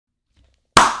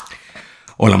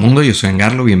Hola mundo, yo soy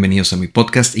Angarlo, bienvenidos a mi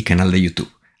podcast y canal de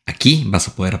YouTube. Aquí vas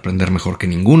a poder aprender mejor que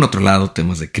en ningún otro lado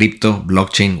temas de cripto,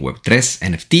 blockchain, Web3,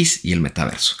 NFTs y el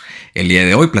metaverso. El día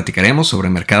de hoy platicaremos sobre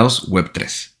mercados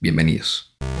Web3.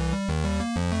 Bienvenidos.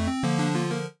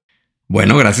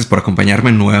 Bueno, gracias por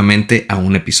acompañarme nuevamente a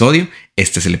un episodio.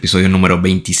 Este es el episodio número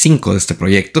 25 de este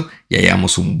proyecto. Ya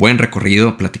llevamos un buen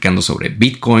recorrido platicando sobre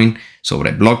Bitcoin,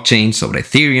 sobre blockchain, sobre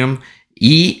Ethereum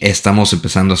y estamos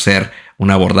empezando a hacer un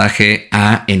abordaje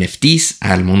a NFTs,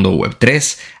 al mundo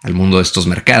Web3, al mundo de estos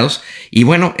mercados. Y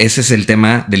bueno, ese es el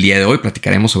tema del día de hoy.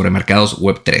 Platicaremos sobre mercados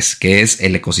Web3, que es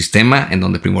el ecosistema en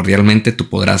donde primordialmente tú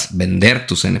podrás vender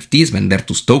tus NFTs, vender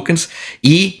tus tokens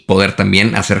y poder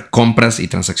también hacer compras y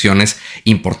transacciones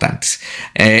importantes.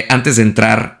 Antes de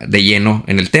entrar de lleno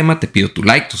en el tema, te pido tu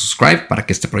like, tu subscribe para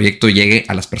que este proyecto llegue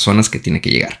a las personas que tiene que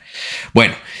llegar.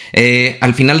 Bueno,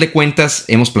 al final de cuentas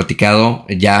hemos platicado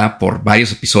ya por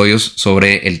varios episodios sobre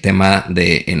el tema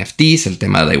de NFTs, el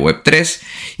tema de Web3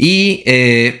 y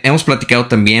hemos platicado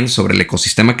también sobre el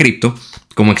ecosistema cripto,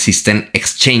 cómo existen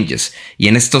exchanges, y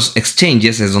en estos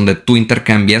exchanges es donde tú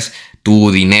intercambias tu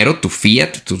dinero, tu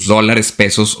fiat, tus dólares,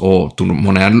 pesos o tu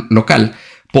moneda local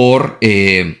por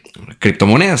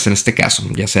criptomonedas, en este caso,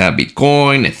 ya sea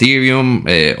Bitcoin, Ethereum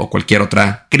o cualquier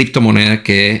otra criptomoneda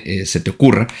que se te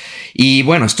ocurra. Y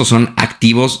bueno, estos son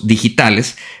activos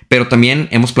digitales, pero también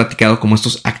hemos platicado cómo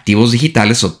estos activos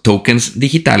digitales o tokens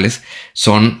digitales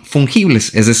son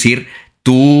fungibles, es decir,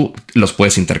 tú los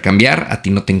puedes intercambiar. A ti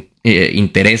no te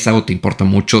interesa o te importa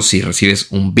mucho si recibes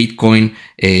un Bitcoin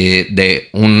de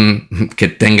un que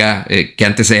tenga que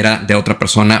antes era de otra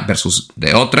persona versus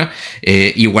de otra.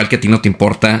 Igual que a ti no te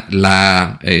importa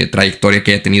la trayectoria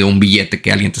que haya tenido un billete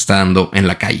que alguien te está dando en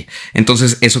la calle.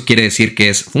 Entonces eso quiere decir que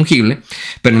es fungible,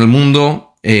 pero en el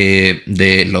mundo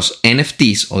de los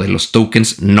NFTs o de los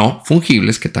tokens no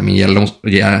fungibles, que también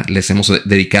ya les hemos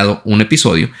dedicado un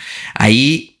episodio,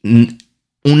 ahí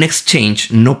un exchange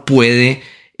no puede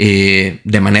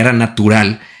de manera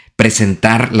natural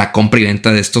presentar la compra y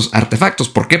venta de estos artefactos.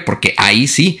 ¿Por qué? Porque ahí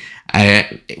sí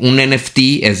un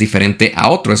NFT es diferente a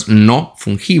otro, es no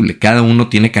fungible. Cada uno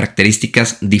tiene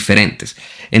características diferentes.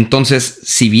 Entonces,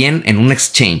 si bien en un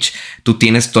exchange tú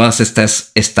tienes todas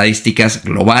estas estadísticas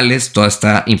globales, toda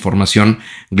esta información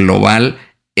global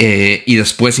y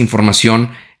después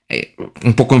información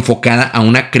un poco enfocada a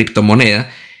una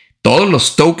criptomoneda, todos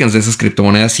los tokens de esas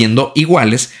criptomonedas siendo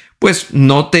iguales, pues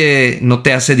no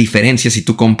te hace diferencia si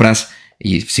tú compras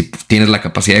y si tienes la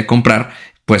capacidad de comprar,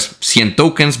 pues 100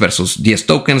 tokens versus 10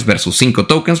 tokens versus 5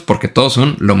 tokens, porque todos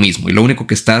son lo mismo y lo único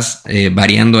que estás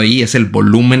variando ahí es el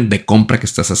volumen de compra que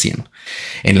estás haciendo.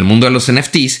 En el mundo de los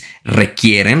NFTs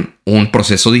requieren un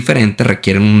proceso diferente,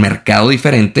 requieren un mercado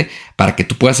diferente para que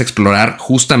tú puedas explorar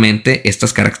justamente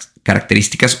estas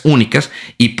características únicas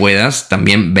y puedas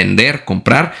también vender,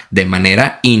 comprar de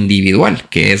manera individual,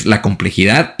 que es la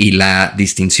complejidad y la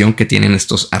distinción que tienen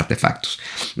estos artefactos.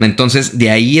 Entonces, de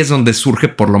ahí es donde surge,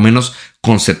 por lo menos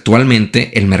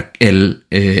conceptualmente,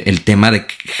 el tema de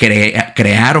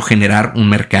crear o generar un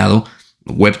mercado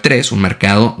Web3, un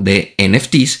mercado de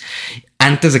NFTs.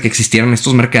 Antes de que existieran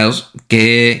estos mercados,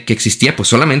 que existía pues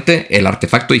solamente el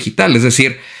artefacto digital, es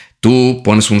decir, tú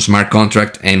pones un smart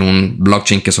contract en un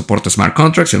blockchain que soporta smart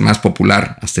contracts. El más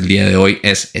popular hasta el día de hoy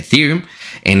es Ethereum.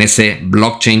 En ese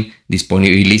blockchain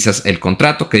disponibilizas el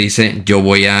contrato que dice yo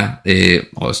voy a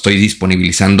o estoy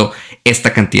disponibilizando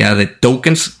esta cantidad de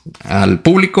tokens al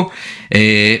público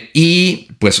y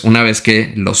pues una vez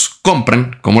que los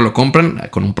compran, ¿cómo lo compran?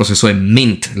 Con un proceso de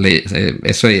mint.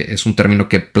 Eso es un término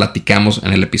que platicamos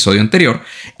en el episodio anterior.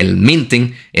 El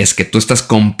minting es que tú estás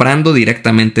comprando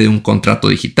directamente de un contrato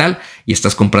digital y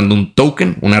estás comprando un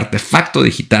token, un artefacto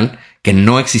digital que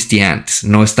no existía antes,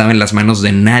 no estaba en las manos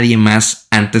de nadie más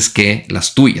antes que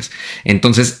las tuyas.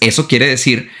 Entonces eso quiere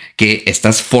decir que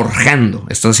estás forjando,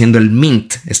 estás haciendo el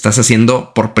mint, estás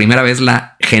haciendo por primera vez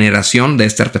la generación de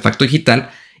este artefacto digital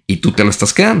y tú te lo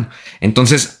estás quedando.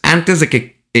 Entonces, antes de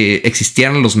que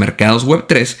existieran los mercados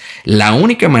Web3, la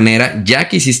única manera, ya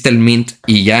que hiciste el mint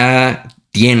y ya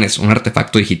tienes un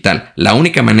artefacto digital, la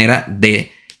única manera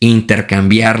de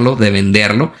intercambiarlo, de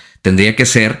venderlo, tendría que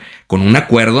ser con un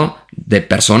acuerdo de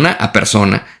persona a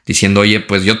persona, diciendo, oye,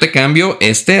 pues yo te cambio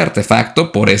este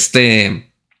artefacto por esta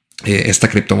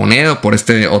criptomoneda o por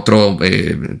este otro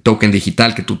token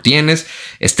digital que tú tienes,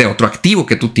 este otro activo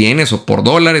que tú tienes, o por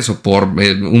dólares o por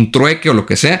un trueque o lo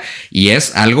que sea. Y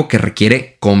es algo que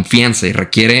requiere confianza y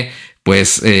requiere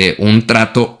pues un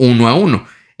trato uno a uno.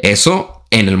 Eso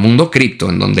en el mundo cripto,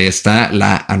 en donde está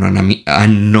la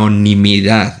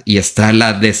anonimidad y está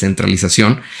la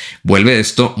descentralización, vuelve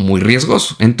esto muy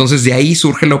riesgoso. Entonces de ahí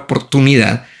surge la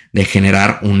oportunidad de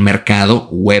generar un mercado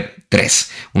Web3,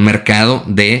 un mercado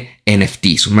de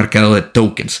NFTs, un mercado de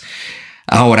tokens.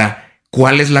 Ahora,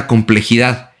 ¿cuál es la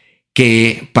complejidad?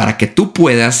 Que para que tú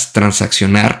puedas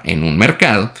transaccionar en un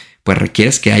mercado, pues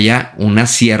requieres que haya una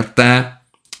cierta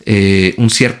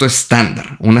un cierto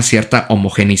estándar, una cierta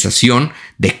homogenización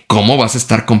de cómo vas a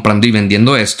estar comprando y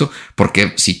vendiendo esto,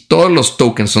 porque si todos los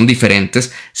tokens son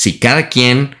diferentes, si cada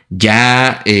quien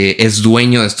ya es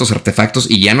dueño de estos artefactos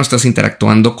y ya no estás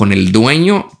interactuando con el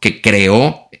dueño que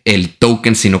creó el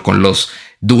token, sino con los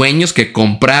dueños que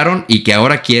compraron y que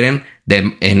ahora quieren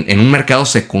en un mercado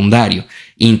secundario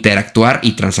interactuar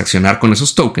y transaccionar con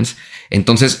esos tokens,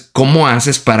 entonces, ¿cómo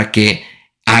haces para que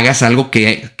hagas algo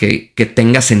que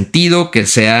tenga sentido, que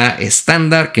sea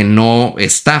estándar, que no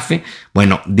estafe?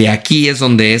 Bueno, de aquí es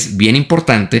donde es bien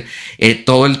importante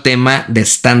todo el tema de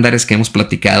estándares que hemos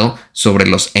platicado sobre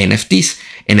los NFTs.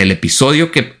 En el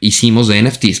episodio que hicimos de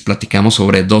NFTs platicamos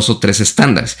sobre 2 o 3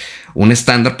 estándares. Un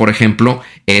estándar, por ejemplo,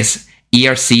 es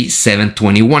ERC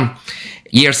 721.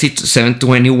 ERC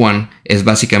 721 es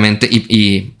básicamente,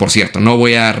 y por cierto, no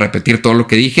voy a repetir todo lo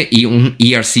que dije, y un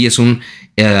ERC es un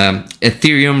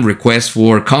Ethereum Request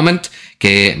for Comment,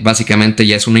 que básicamente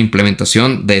ya es una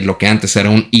implementación de lo que antes era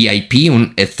un EIP,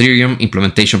 un Ethereum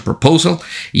Implementation Proposal,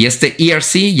 y este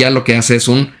ERC ya lo que hace es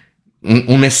un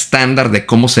estándar de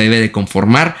cómo se debe de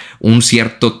conformar un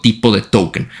cierto tipo de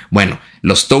token. Bueno,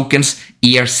 los tokens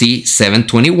ERC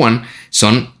 721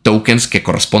 son tokens que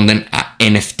corresponden a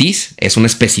NFTs. Es una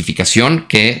especificación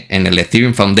que en el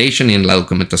Ethereum Foundation y en la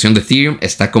documentación de Ethereum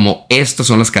está como estas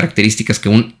son las características que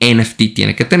un NFT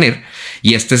tiene que tener.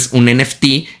 Y este es un NFT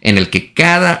en el que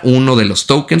cada uno de los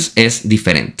tokens es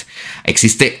diferente.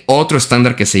 Existe otro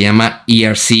estándar que se llama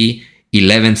ERC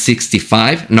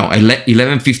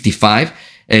 1155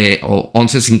 o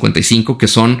 1155, que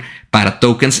son para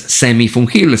tokens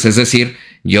semifungibles, es decir,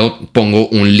 yo pongo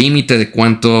un límite de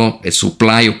cuánto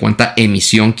supply o cuánta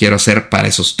emisión quiero hacer para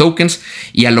esos tokens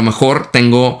y a lo mejor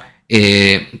tengo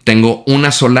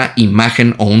una sola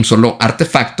imagen o un solo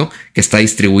artefacto que está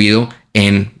distribuido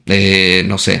en,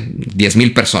 no sé,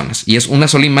 10,000 personas. Y es una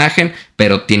sola imagen,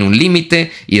 pero tiene un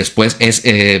límite y después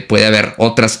puede haber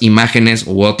otras imágenes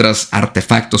u otros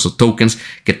artefactos o tokens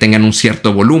que tengan un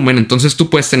cierto volumen. Entonces tú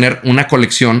puedes tener una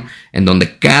colección en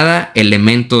donde cada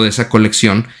elemento de esa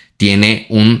colección tiene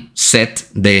un set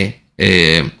de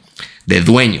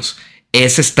dueños.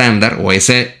 Ese estándar o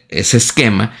ese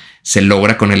esquema se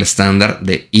logra con el estándar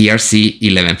de ERC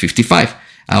 1155.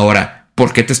 Ahora,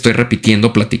 ¿por qué te estoy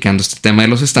platicando este tema de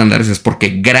los estándares? Es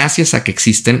porque gracias a que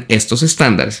existen estos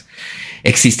estándares,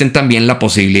 existen también la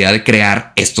posibilidad de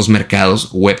crear estos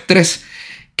mercados Web3.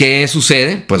 ¿Qué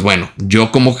sucede? Pues bueno,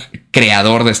 yo como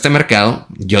creador de este mercado,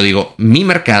 yo digo, mi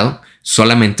mercado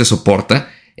solamente soporta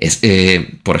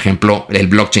por ejemplo, el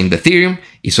blockchain de Ethereum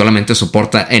y solamente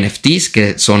soporta NFTs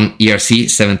que son ERC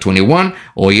 721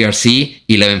 o ERC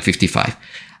 1155.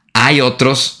 Hay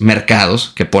otros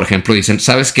mercados que, por ejemplo, dicen,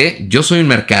 ¿sabes qué? Yo soy un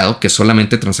mercado que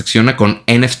solamente transacciona con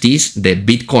NFTs de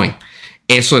Bitcoin.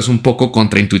 Eso es un poco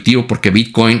contraintuitivo porque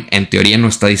Bitcoin en teoría no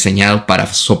está diseñado para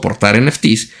soportar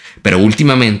NFTs, pero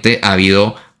últimamente ha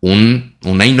habido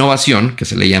una innovación que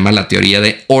se le llama la teoría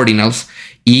de ordinals,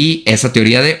 y esa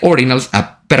teoría de ordinals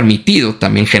ha permitido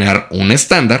también generar un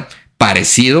estándar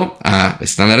parecido a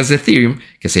estándares de Ethereum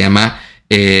que se llama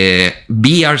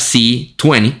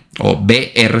BRC20 o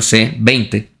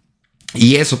BRC20,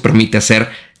 y eso permite hacer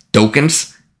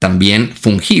tokens también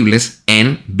fungibles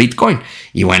en Bitcoin.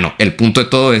 Y bueno, el punto de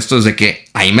todo esto es de que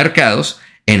hay mercados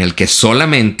en el que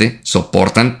solamente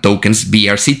soportan tokens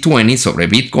BRC20 sobre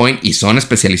Bitcoin y son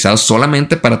especializados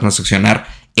solamente para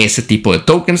transaccionar ese tipo de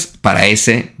tokens para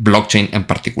ese blockchain en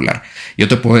particular. Yo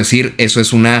te puedo decir, eso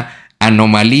es una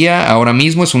anomalía ahora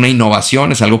mismo, es una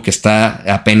innovación, es algo que está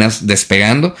apenas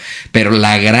despegando, pero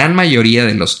la gran mayoría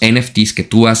de los NFTs que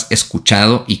tú has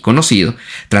escuchado y conocido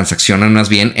transaccionan más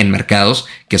bien en mercados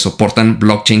que soportan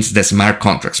blockchains de smart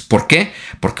contracts. ¿Por qué?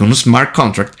 Porque un smart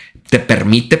contract te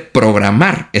permite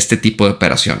programar este tipo de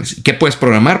operaciones. ¿Y qué puedes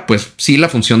programar? Pues sí, la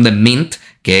función de mint,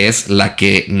 que es la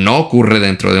que no ocurre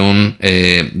dentro de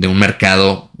un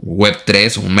mercado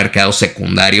Web3 o un mercado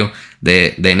secundario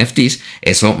de NFTs.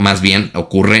 Eso más bien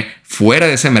ocurre fuera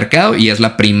de ese mercado y es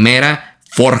la primera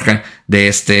forja de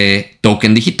este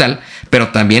token digital, pero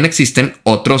también existen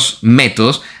otros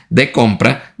métodos de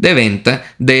compra, de venta,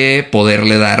 de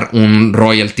poderle dar un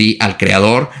royalty al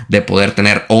creador, de poder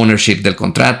tener ownership del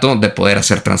contrato, de poder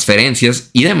hacer transferencias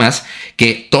y demás,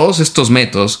 que todos estos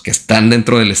métodos que están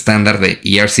dentro del estándar de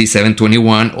ERC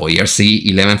 721 o ERC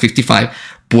 1155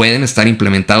 pueden estar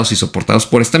implementados y soportados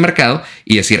por este mercado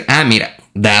y decir, mira,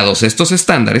 dados estos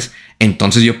estándares,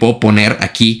 entonces yo puedo poner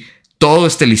aquí todo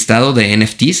este listado de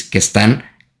NFTs que están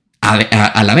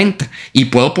a la venta y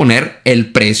puedo poner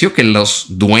el precio que los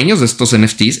dueños de estos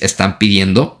NFTs están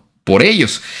pidiendo por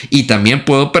ellos. Y también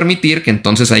puedo permitir que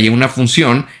entonces haya una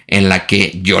función en la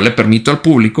que yo le permito al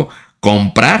público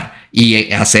comprar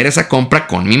y hacer esa compra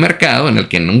con mi mercado, en el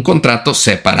que en un contrato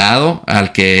separado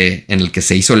en el que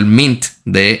se hizo el mint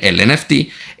del NFT,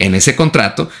 en ese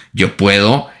contrato yo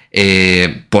puedo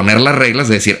poner las reglas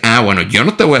de decir, bueno, yo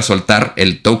no te voy a soltar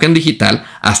el token digital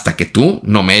hasta que tú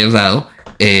no me hayas dado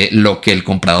lo que el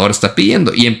comprador está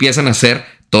pidiendo, y empiezan a hacer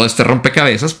todo este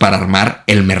rompecabezas para armar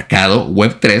el mercado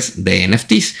Web3 de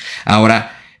NFTs.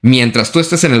 Ahora, mientras tú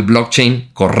estés en el blockchain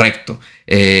correcto,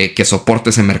 que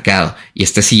soporte ese mercado y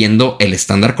estés siguiendo el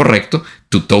estándar correcto,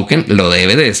 tu token lo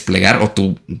debe de desplegar, o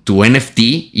tu NFT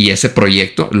y ese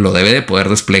proyecto lo debe de poder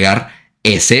desplegar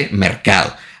ese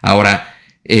mercado. Ahora,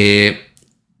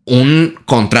 un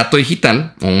contrato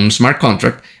digital o un smart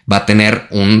contract va a tener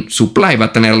un supply, va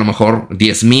a tener a lo mejor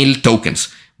 10,000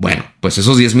 tokens. Bueno, pues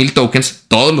esos 10,000 tokens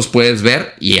todos los puedes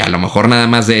ver y a lo mejor nada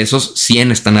más de esos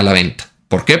 100 están a la venta.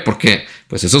 ¿Por qué? Porque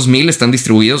pues esos 1,000 están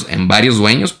distribuidos en varios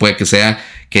dueños. Puede que sea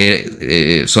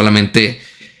que solamente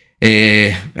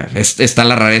está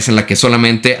la rareza en la que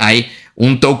solamente hay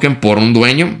un token por un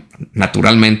dueño.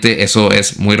 Naturalmente eso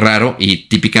es muy raro, y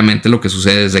típicamente lo que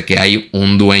sucede es de que hay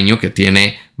un dueño que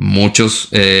tiene muchos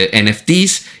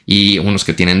NFTs, y unos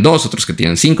que tienen 2, otros que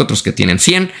tienen 5, otros que tienen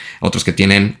 100, otros que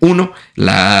tienen 1.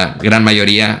 La gran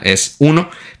mayoría es 1,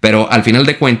 pero al final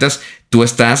de cuentas tú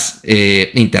estás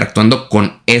interactuando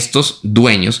con estos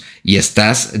dueños y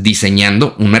estás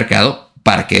diseñando un mercado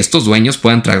para que estos dueños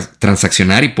puedan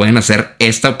transaccionar y puedan hacer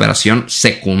esta operación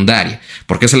secundaria.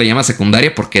 ¿Por qué se le llama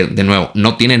secundaria? Porque, de nuevo,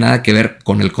 no tiene nada que ver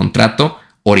con el contrato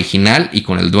original y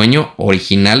con el dueño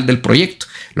original del proyecto.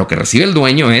 Lo que recibe el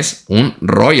dueño es un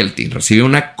royalty, recibe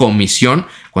una comisión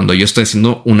cuando yo estoy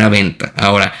haciendo una venta.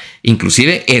 Ahora,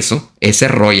 inclusive ese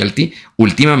royalty,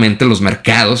 últimamente los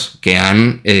mercados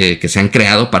que se han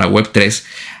creado para Web3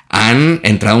 han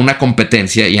entrado a una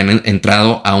competencia y han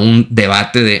entrado a un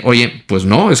debate de, oye, pues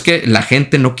no, es que la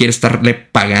gente no quiere estarle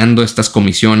pagando estas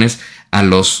comisiones a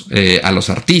los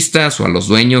artistas o a los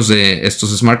dueños de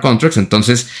estos smart contracts.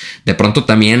 Entonces, de pronto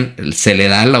también se le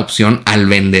da la opción al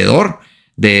vendedor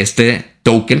de este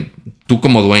token. Tú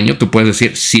como dueño, tú puedes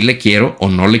decir si le quiero o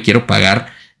no le quiero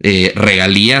pagar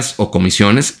regalías o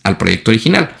comisiones al proyecto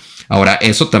original. Ahora,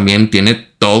 eso también tiene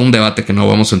todo un debate que no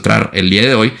vamos a entrar el día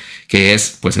de hoy, que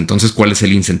es, pues entonces, ¿cuál es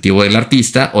el incentivo del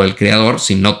artista o del creador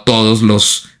si no todos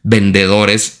los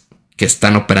vendedores que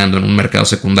están operando en un mercado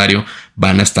secundario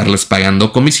van a estarles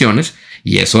pagando comisiones?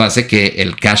 Y eso hace que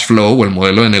el cash flow o el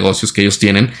modelo de negocios que ellos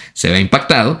tienen se vea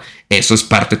impactado. Eso es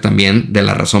parte también de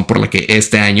la razón por la que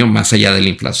este año, más allá de la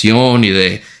inflación y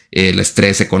de el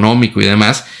estrés económico y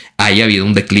demás, haya habido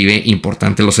un declive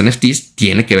importante en los NFTs.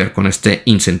 Tiene que ver con este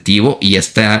incentivo y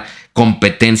esta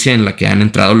competencia en la que han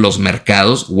entrado los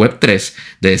mercados Web3,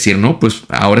 de decir, no, pues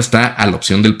ahora está a la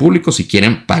opción del público si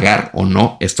quieren pagar o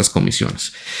no estas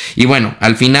comisiones. Y bueno,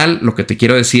 al final lo que te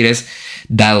quiero decir es,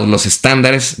 dados los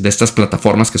estándares de estas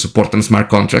plataformas que soportan smart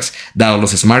contracts, dados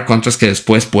los smart contracts que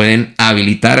después pueden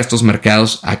habilitar a estos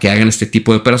mercados a que hagan este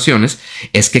tipo de operaciones,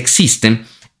 es que existen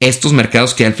estos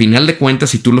mercados que al final de cuentas,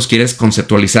 si tú los quieres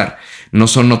conceptualizar, no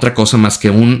son otra cosa más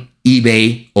que un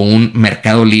eBay o un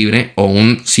Mercado Libre o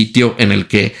un sitio en el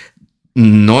que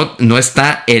no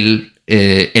está el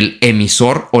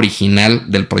emisor original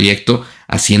del proyecto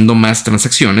haciendo más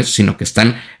transacciones, sino que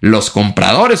están los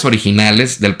compradores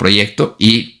originales del proyecto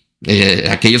y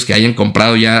aquellos que hayan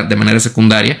comprado ya de manera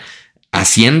secundaria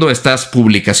haciendo estas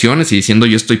publicaciones y diciendo,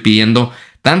 yo estoy pidiendo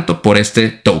tanto por este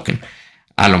token.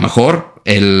 A lo mejor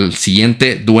el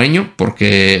siguiente dueño,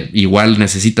 porque igual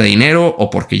necesita dinero o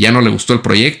porque ya no le gustó el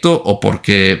proyecto o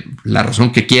porque la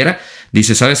razón que quiera,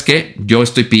 dice, ¿sabes qué? Yo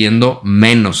estoy pidiendo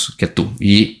menos que tú,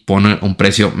 y pone un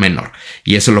precio menor.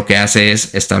 Y eso lo que hace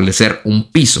es establecer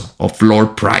un piso o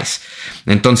floor price.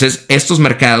 Entonces, estos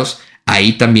mercados,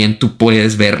 ahí también tú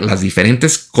puedes ver las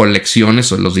diferentes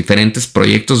colecciones o los diferentes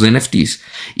proyectos de NFTs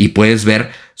y puedes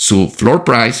ver su floor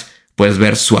price, puedes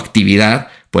ver su actividad,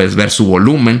 puedes ver su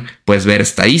volumen, puedes ver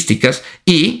estadísticas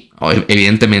y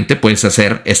evidentemente puedes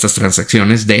hacer estas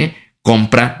transacciones de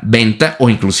compra, venta o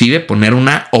inclusive poner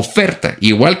una oferta.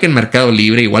 Igual que en Mercado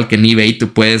Libre, igual que en eBay,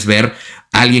 tú puedes ver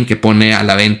a alguien que pone a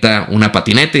la venta una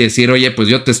patineta y decir, oye, pues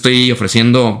yo te estoy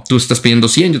ofreciendo, tú estás pidiendo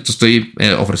 100, yo te estoy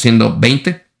ofreciendo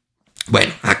 20.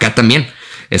 Bueno, acá también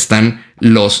están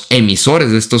los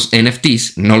emisores de estos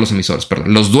NFTs, no los emisores,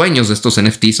 perdón, los dueños de estos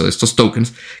NFTs o de estos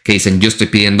tokens que dicen, yo estoy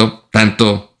pidiendo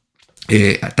tanto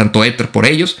tanto Ether por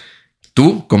ellos.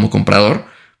 Tú como comprador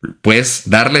puedes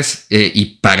darles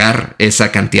y pagar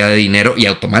esa cantidad de dinero y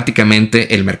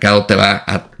automáticamente el mercado te va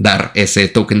a dar ese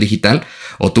token digital.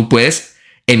 O tú puedes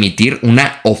emitir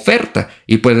una oferta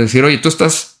y puedes decir, oye, tú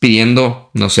estás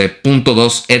pidiendo, no sé,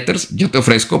 0.2 Ethers, yo te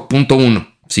ofrezco 0.1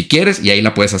 si quieres, y ahí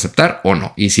la puedes aceptar o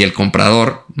no. Y si el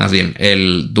comprador, más bien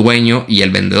el dueño y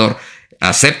el vendedor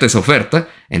acepta esa oferta,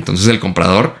 entonces el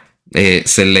comprador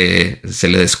se le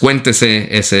descuenta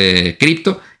ese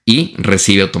cripto y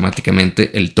recibe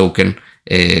automáticamente el token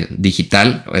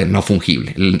digital no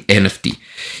fungible, el NFT.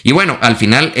 Y bueno, al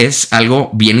final es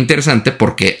algo bien interesante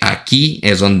porque aquí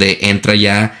es donde entra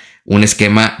ya un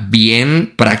esquema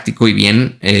bien práctico y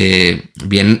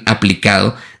bien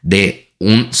aplicado de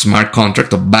un smart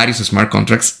contract o varios smart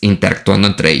contracts interactuando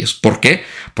entre ellos. ¿Por qué?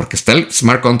 Porque está el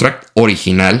smart contract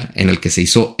original en el que se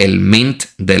hizo el mint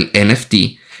del NFT,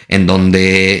 en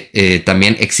donde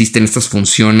también existen estas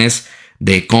funciones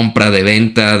de compra, de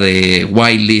venta, de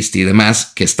whitelist y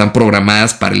demás que están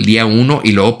programadas para el día 1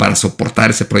 y luego para soportar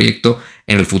ese proyecto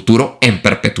en el futuro en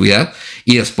perpetuidad.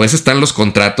 Y después están los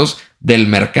contratos del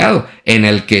mercado en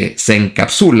el que se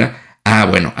encapsula.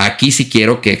 Bueno, aquí sí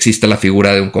quiero que exista la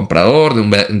figura de un comprador,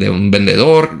 de un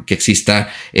vendedor, que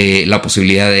exista la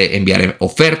posibilidad de enviar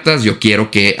ofertas. Yo quiero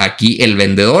que aquí el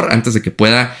vendedor, antes de que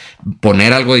pueda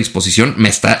poner algo a disposición,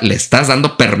 le estás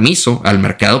dando permiso al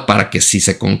mercado para que si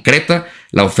se concreta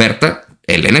la oferta,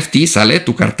 el NFT sale de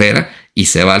tu cartera y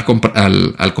se va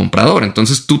al comprador.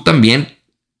 Entonces tú también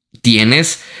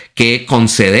tienes que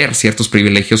conceder ciertos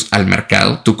privilegios al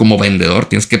mercado. Tú como vendedor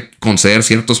tienes que conceder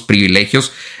ciertos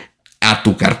privilegios a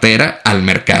tu cartera, al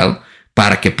mercado,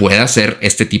 para que pueda hacer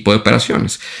este tipo de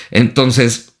operaciones.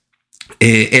 Entonces,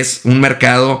 es un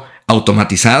mercado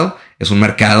automatizado, es un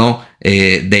mercado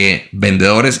de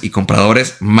vendedores y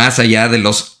compradores más allá de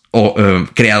los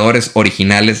creadores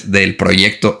originales del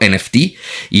proyecto NFT,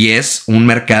 y es un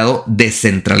mercado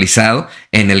descentralizado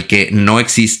en el que no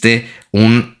existe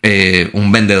un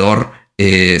vendedor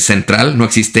central, no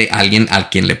existe alguien al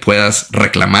quien le puedas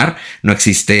reclamar, no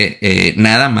existe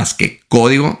nada más que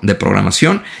código de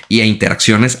programación y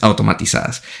interacciones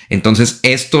automatizadas. Entonces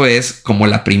esto es como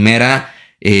la primera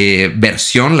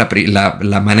versión,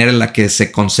 la manera en la que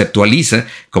se conceptualiza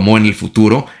como en el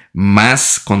futuro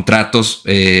más contratos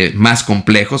más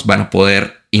complejos van a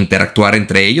poder interactuar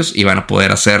entre ellos y van a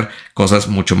poder hacer cosas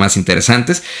mucho más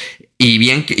interesantes.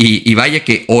 Y vaya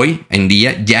que hoy en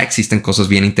día ya existen cosas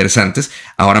bien interesantes.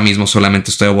 Ahora mismo solamente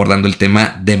estoy abordando el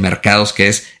tema de mercados, que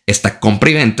es esta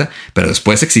compra y venta, pero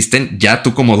después existen ya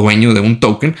tú como dueño de un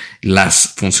token,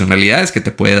 las funcionalidades que te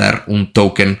puede dar un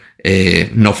token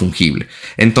no fungible.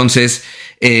 Entonces,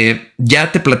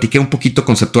 ya te platiqué un poquito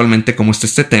conceptualmente cómo está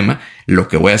este tema. Lo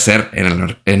que voy a hacer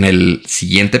en el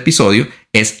siguiente episodio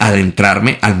es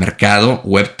adentrarme al mercado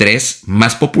Web3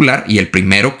 más popular y el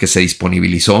primero que se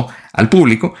disponibilizó al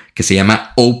público, que se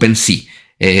llama OpenSea.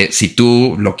 Si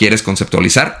tú lo quieres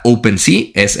conceptualizar,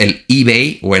 OpenSea es el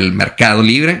eBay o el mercado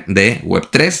libre de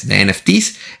Web3, de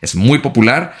NFTs. Es muy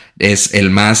popular, es el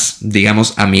más,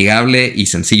 digamos, amigable y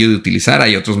sencillo de utilizar.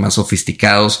 Hay otros más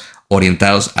sofisticados,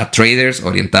 orientados a traders,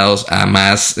 orientados a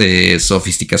más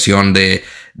sofisticación de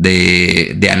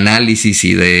análisis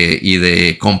y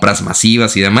de compras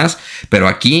masivas y demás. Pero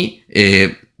aquí,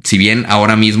 si bien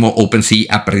ahora mismo OpenSea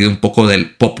ha perdido un poco de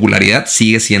popularidad,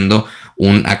 sigue siendo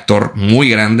un actor muy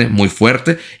grande, muy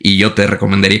fuerte, y yo te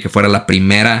recomendaría que fuera la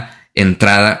primera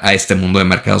entrada a este mundo de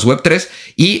mercados Web3.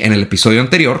 Y en el episodio en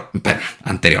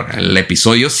el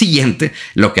episodio siguiente,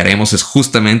 lo que haremos es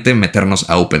justamente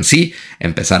meternos a OpenSea,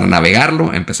 empezar a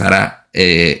navegarlo, empezar a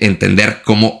entender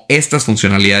cómo estas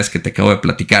funcionalidades que te acabo de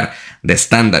platicar de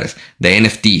estándares, de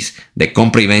NFTs, de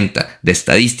compra y venta, de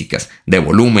estadísticas, de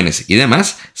volúmenes y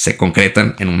demás se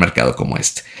concretan en un mercado como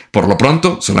este. Por lo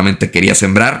pronto, solamente quería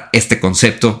sembrar este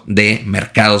concepto de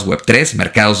mercados Web3,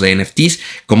 mercados de NFTs,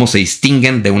 cómo se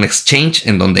distinguen de un exchange,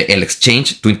 en donde el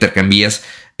exchange tú intercambias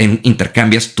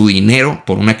tu dinero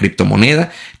por una criptomoneda.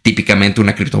 Típicamente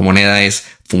una criptomoneda es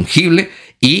fungible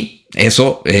y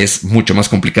eso es mucho más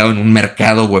complicado en un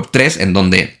mercado Web3, en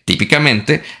donde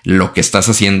típicamente lo que estás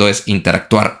haciendo es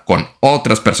interactuar con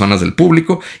otras personas del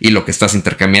público y lo que estás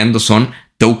intercambiando son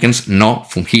tokens no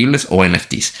fungibles o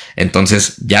NFTs.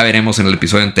 Entonces ya veremos en el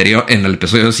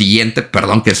episodio siguiente,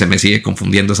 perdón que se me sigue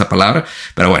confundiendo esa palabra,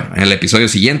 pero bueno, en el episodio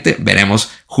siguiente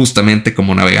veremos justamente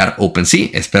cómo navegar OpenSea.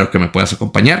 Espero que me puedas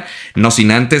acompañar. No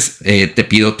sin antes, te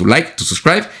pido tu like, tu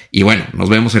subscribe y bueno, nos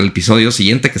vemos en el episodio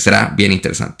siguiente que será bien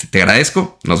interesante. Te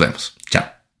agradezco, nos vemos.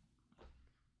 Chao.